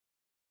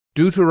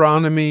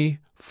Deuteronomy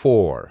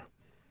 4.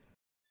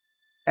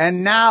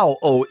 And now,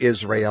 O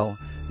Israel,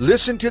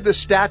 listen to the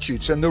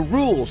statutes and the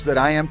rules that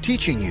I am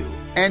teaching you,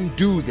 and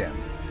do them,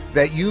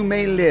 that you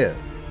may live,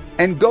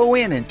 and go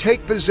in and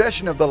take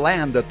possession of the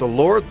land that the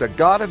Lord, the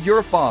God of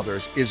your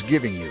fathers, is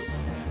giving you.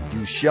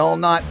 You shall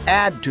not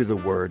add to the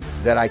word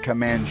that I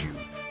command you,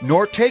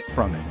 nor take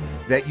from it,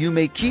 that you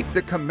may keep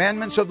the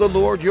commandments of the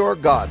Lord your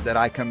God that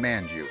I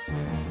command you.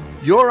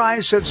 Your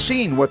eyes have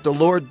seen what the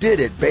Lord did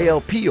at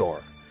Baal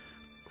Peor.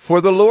 For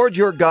the Lord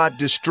your God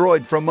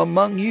destroyed from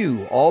among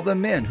you all the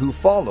men who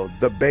followed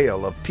the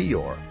Baal of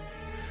Peor.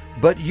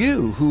 But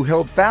you who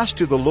held fast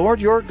to the Lord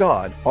your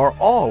God are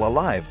all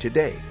alive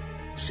today.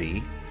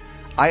 See,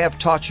 I have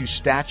taught you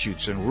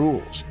statutes and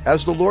rules,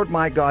 as the Lord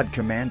my God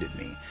commanded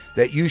me,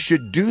 that you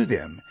should do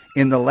them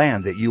in the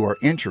land that you are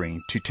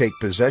entering to take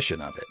possession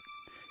of it.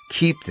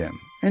 Keep them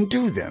and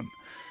do them,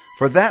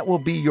 for that will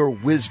be your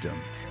wisdom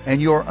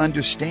and your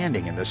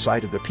understanding in the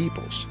sight of the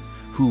peoples,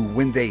 who,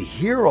 when they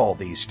hear all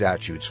these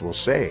statutes, will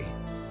say,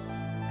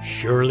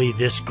 Surely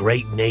this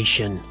great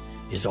nation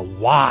is a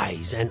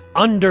wise and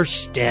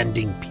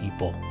understanding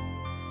people.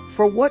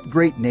 For what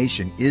great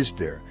nation is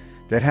there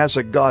that has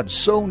a God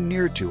so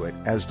near to it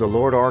as the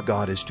Lord our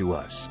God is to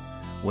us,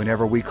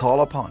 whenever we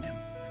call upon him?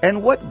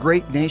 And what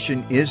great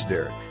nation is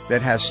there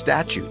that has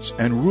statutes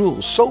and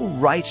rules so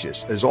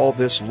righteous as all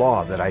this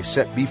law that I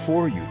set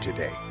before you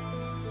today?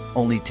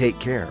 Only take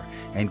care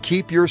and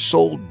keep your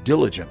soul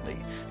diligently,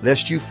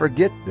 lest you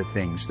forget the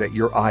things that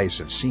your eyes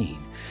have seen,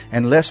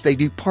 and lest they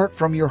depart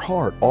from your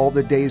heart all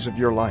the days of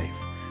your life.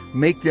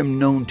 Make them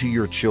known to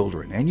your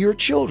children and your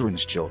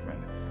children's children,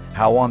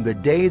 how on the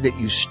day that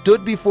you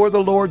stood before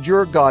the Lord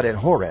your God at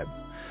Horeb,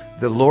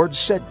 the Lord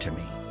said to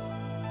me,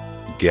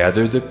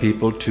 Gather the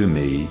people to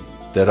me,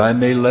 that I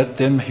may let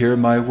them hear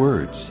my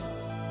words,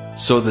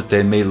 so that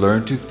they may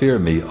learn to fear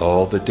me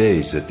all the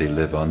days that they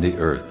live on the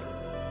earth,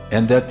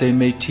 and that they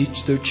may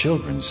teach their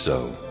children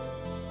so.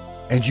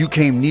 And you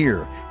came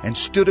near and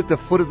stood at the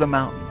foot of the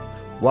mountain,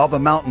 while the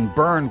mountain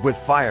burned with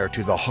fire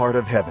to the heart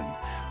of heaven,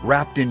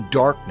 wrapped in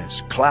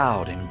darkness,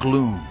 cloud, and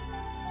gloom.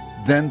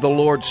 Then the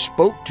Lord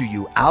spoke to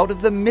you out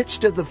of the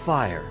midst of the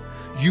fire.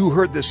 You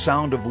heard the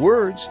sound of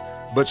words,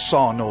 but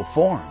saw no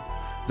form.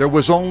 There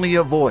was only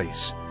a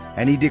voice,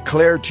 and he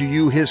declared to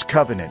you his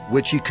covenant,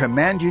 which he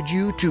commanded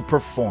you to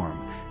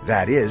perform,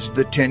 that is,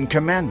 the 10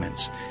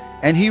 Commandments.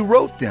 And he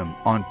wrote them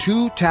on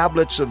 2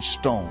 tablets of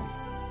stone.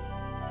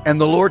 And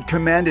the Lord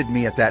commanded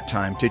me at that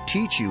time to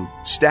teach you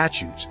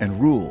statutes and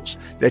rules,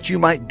 that you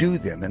might do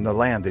them in the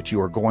land that you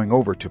are going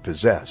over to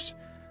possess.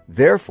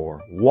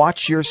 Therefore,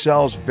 watch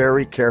yourselves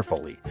very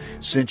carefully,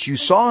 since you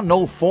saw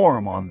no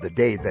form on the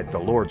day that the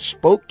Lord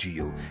spoke to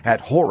you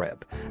at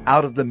Horeb,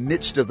 out of the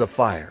midst of the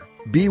fire.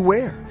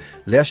 Beware,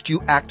 lest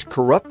you act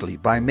corruptly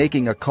by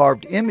making a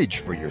carved image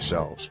for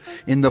yourselves,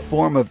 in the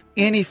form of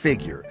any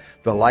figure,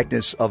 the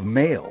likeness of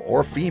male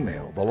or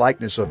female, the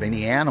likeness of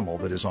any animal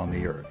that is on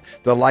the earth,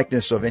 the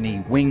likeness of any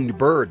winged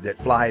bird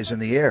that flies in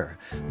the air,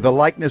 the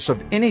likeness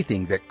of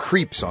anything that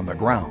creeps on the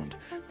ground,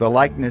 the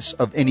likeness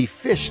of any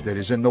fish that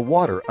is in the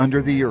water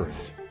under the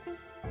earth.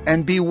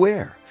 And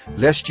beware,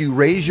 lest you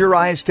raise your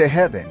eyes to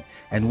heaven,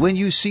 and when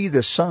you see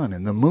the sun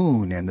and the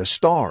moon and the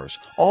stars,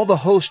 all the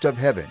host of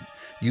heaven,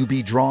 you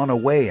be drawn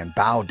away and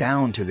bow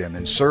down to them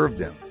and serve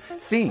them,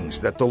 things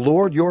that the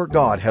Lord your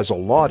God has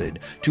allotted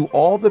to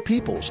all the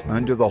peoples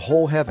under the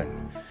whole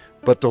heaven.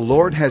 But the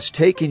Lord has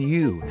taken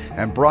you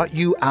and brought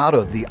you out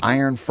of the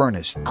iron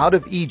furnace, out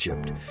of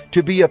Egypt,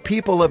 to be a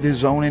people of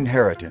his own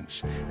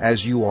inheritance,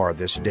 as you are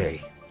this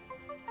day.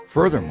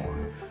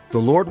 Furthermore, the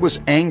Lord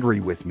was angry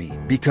with me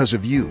because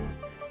of you,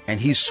 and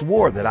he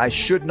swore that I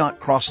should not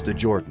cross the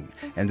Jordan,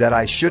 and that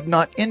I should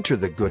not enter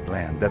the good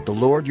land that the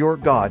Lord your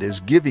God is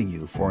giving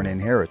you for an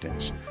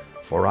inheritance.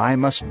 For I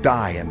must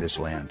die in this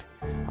land.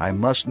 I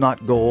must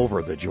not go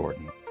over the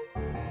Jordan.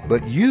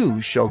 But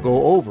you shall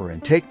go over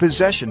and take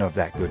possession of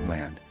that good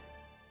land.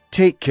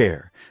 Take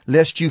care,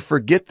 lest you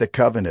forget the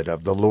covenant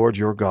of the Lord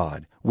your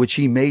God, which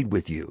he made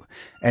with you,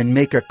 and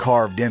make a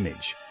carved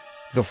image,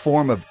 the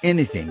form of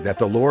anything that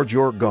the Lord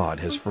your God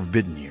has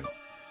forbidden you.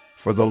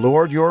 For the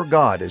Lord your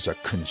God is a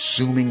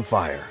consuming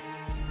fire,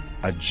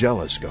 a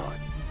jealous God.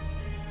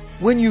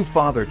 When you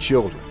father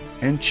children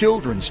and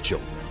children's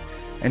children,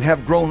 and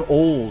have grown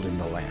old in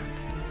the land,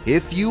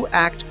 if you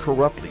act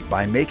corruptly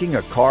by making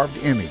a carved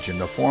image in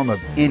the form of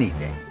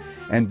anything,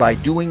 and by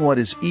doing what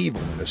is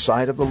evil in the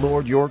sight of the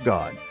Lord your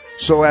God,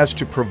 so as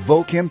to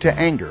provoke him to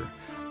anger,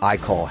 I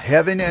call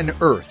heaven and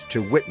earth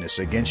to witness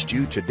against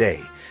you today,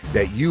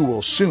 that you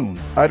will soon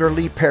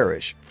utterly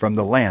perish from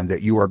the land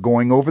that you are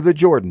going over the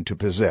Jordan to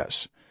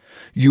possess.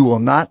 You will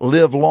not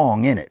live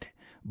long in it,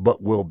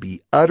 but will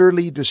be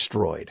utterly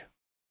destroyed.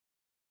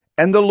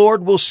 And the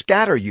Lord will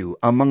scatter you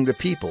among the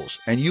peoples,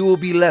 and you will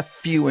be left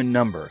few in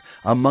number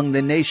among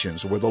the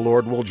nations where the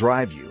Lord will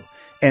drive you.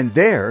 And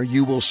there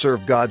you will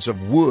serve gods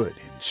of wood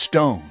and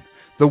stone,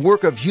 the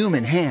work of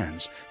human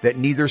hands, that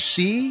neither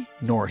see,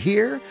 nor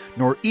hear,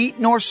 nor eat,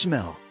 nor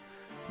smell.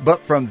 But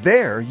from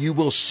there you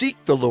will seek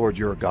the Lord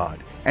your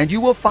God, and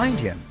you will find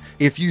him,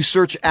 if you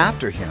search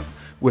after him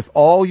with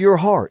all your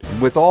heart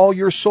and with all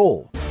your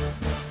soul.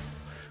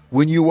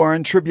 When you are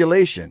in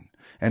tribulation,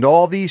 and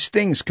all these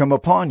things come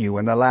upon you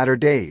in the latter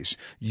days,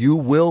 you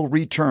will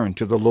return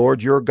to the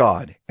Lord your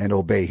God and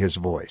obey his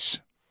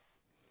voice.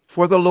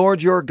 For the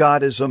Lord your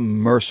God is a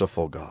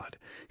merciful God.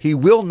 He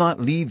will not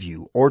leave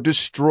you or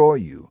destroy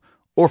you,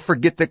 or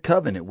forget the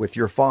covenant with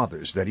your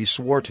fathers that he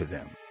swore to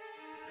them.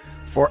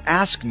 For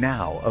ask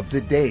now of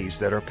the days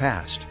that are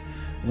past,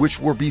 which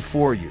were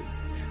before you,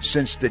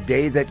 since the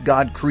day that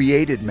God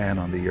created man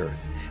on the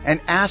earth,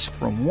 and ask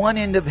from one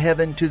end of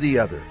heaven to the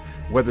other,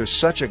 whether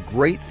such a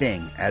great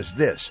thing as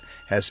this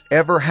has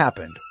ever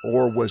happened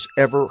or was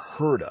ever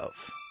heard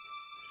of.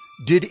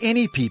 Did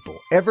any people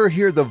ever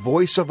hear the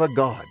voice of a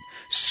God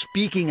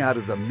speaking out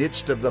of the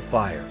midst of the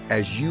fire,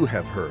 as you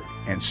have heard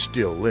and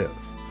still live?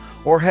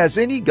 Or has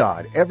any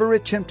God ever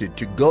attempted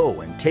to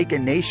go and take a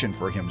nation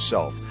for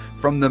himself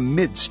from the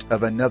midst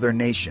of another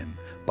nation,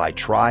 by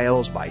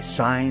trials, by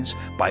signs,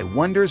 by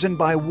wonders, and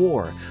by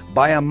war,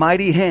 by a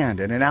mighty hand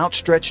and an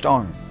outstretched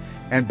arm,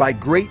 and by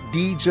great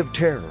deeds of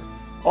terror,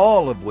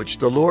 all of which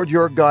the Lord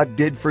your God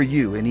did for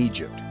you in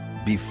Egypt,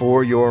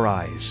 before your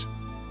eyes?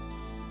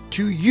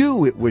 To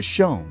you it was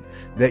shown,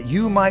 that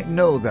you might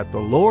know that the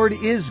Lord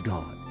is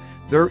God.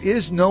 There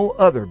is no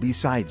other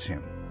besides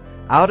him.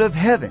 Out of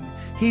heaven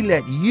he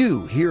let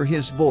you hear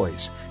his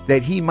voice,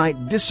 that he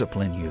might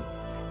discipline you.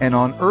 And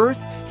on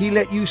earth he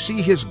let you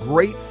see his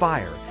great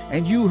fire,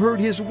 and you heard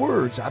his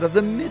words out of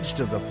the midst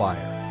of the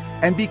fire.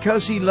 And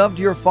because he loved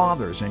your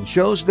fathers and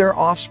chose their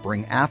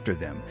offspring after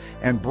them,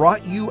 and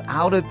brought you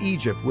out of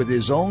Egypt with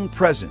his own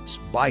presence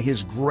by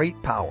his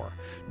great power,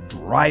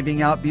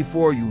 driving out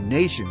before you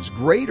nations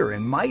greater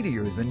and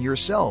mightier than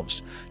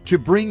yourselves, to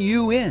bring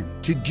you in,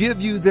 to give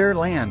you their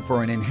land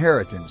for an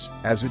inheritance,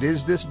 as it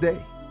is this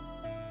day.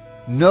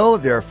 Know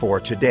therefore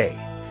today,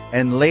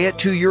 and lay it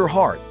to your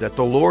heart, that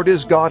the Lord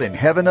is God in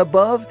heaven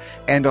above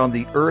and on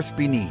the earth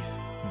beneath.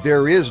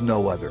 There is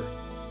no other.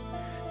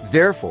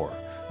 Therefore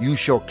you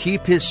shall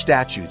keep his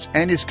statutes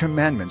and his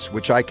commandments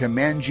which I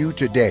command you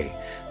today,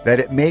 that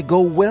it may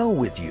go well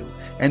with you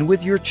and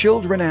with your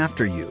children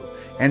after you,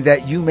 and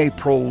that you may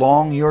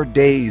prolong your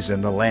days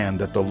in the land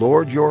that the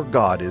Lord your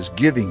God is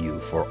giving you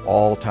for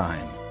all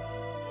time.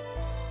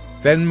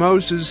 Then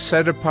Moses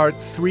set apart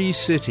 3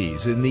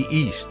 cities in the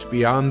east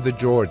beyond the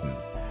Jordan,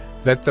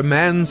 that the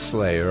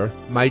manslayer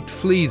might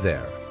flee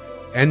there,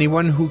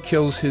 anyone who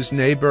kills his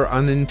neighbor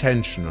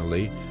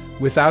unintentionally,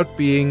 without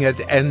being at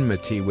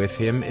enmity with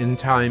him in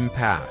time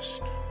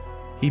past.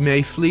 He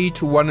may flee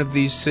to one of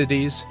these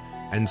cities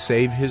and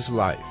save his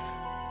life.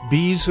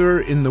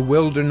 Bezer in the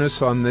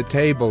wilderness on the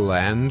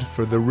tableland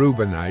for the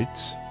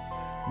Reubenites,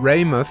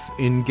 Ramoth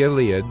in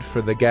Gilead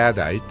for the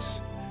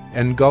Gadites,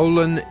 and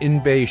Golan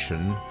in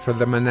Bashan for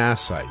the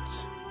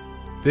Manassites.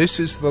 This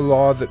is the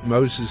law that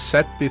Moses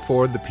set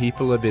before the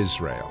people of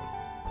Israel.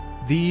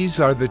 These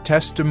are the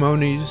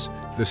testimonies,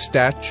 the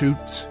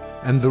statutes,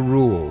 and the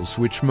rules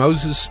which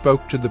Moses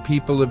spoke to the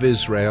people of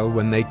Israel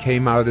when they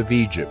came out of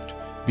Egypt,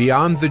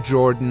 beyond the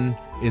Jordan,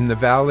 in the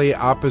valley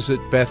opposite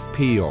Beth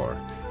Peor,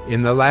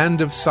 in the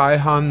land of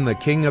Sihon the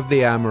king of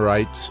the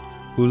Amorites,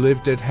 who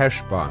lived at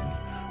Heshbon,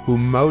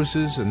 whom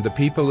Moses and the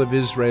people of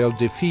Israel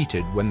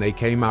defeated when they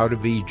came out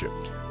of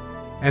Egypt.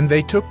 And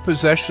they took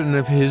possession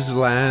of his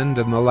land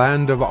and the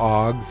land of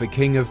Og the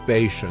king of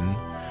Bashan,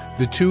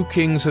 the 2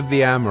 kings of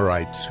the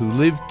Amorites, who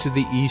lived to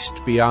the east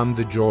beyond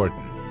the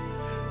Jordan.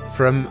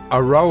 From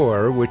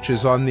Aroer, which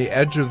is on the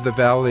edge of the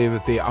valley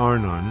of the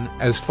Arnon,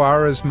 as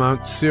far as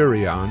Mount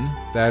Sirion,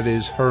 that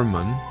is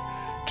Hermon,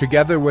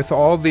 together with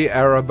all the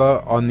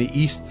Arabah on the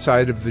east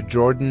side of the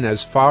Jordan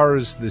as far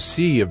as the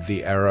sea of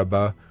the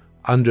Arabah,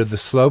 under the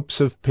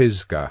slopes of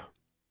Pisgah.